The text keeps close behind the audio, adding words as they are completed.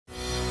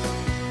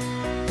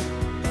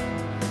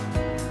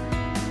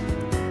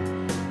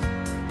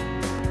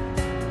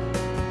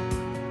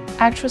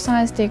Actuarial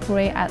Science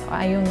degree at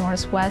IUN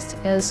Northwest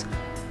is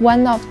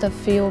one of the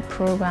few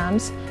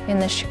programs in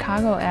the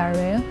Chicago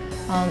area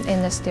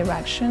in this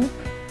direction.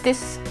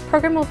 This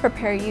program will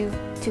prepare you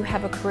to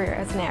have a career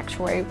as an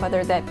actuary,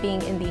 whether that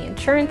being in the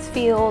insurance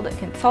field, a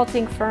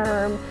consulting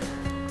firm,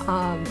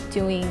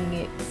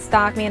 doing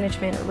stock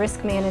management or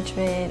risk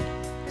management.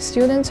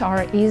 Students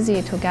are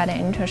easy to get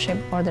an internship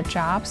or the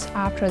jobs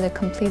after they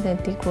complete the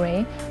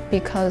degree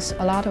because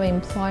a lot of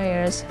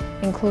employers,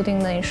 including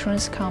the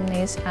insurance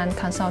companies and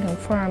consulting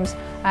firms,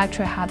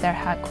 actually have their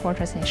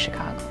headquarters in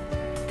Chicago.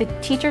 The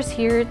teachers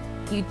here,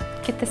 you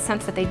get the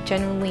sense that they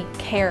genuinely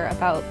care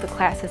about the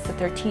classes that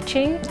they're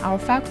teaching. Our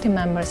faculty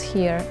members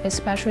here,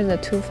 especially the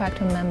two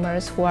faculty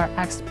members who are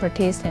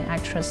expertise in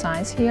actuarial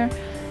science here,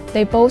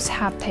 they both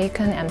have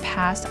taken and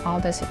passed all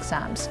these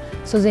exams,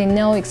 so they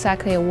know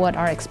exactly what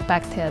are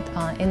expected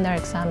in their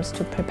exams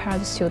to prepare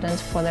the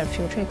students for their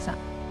future exam.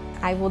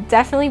 I will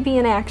definitely be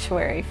an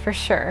actuary, for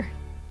sure.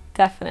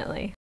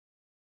 Definitely.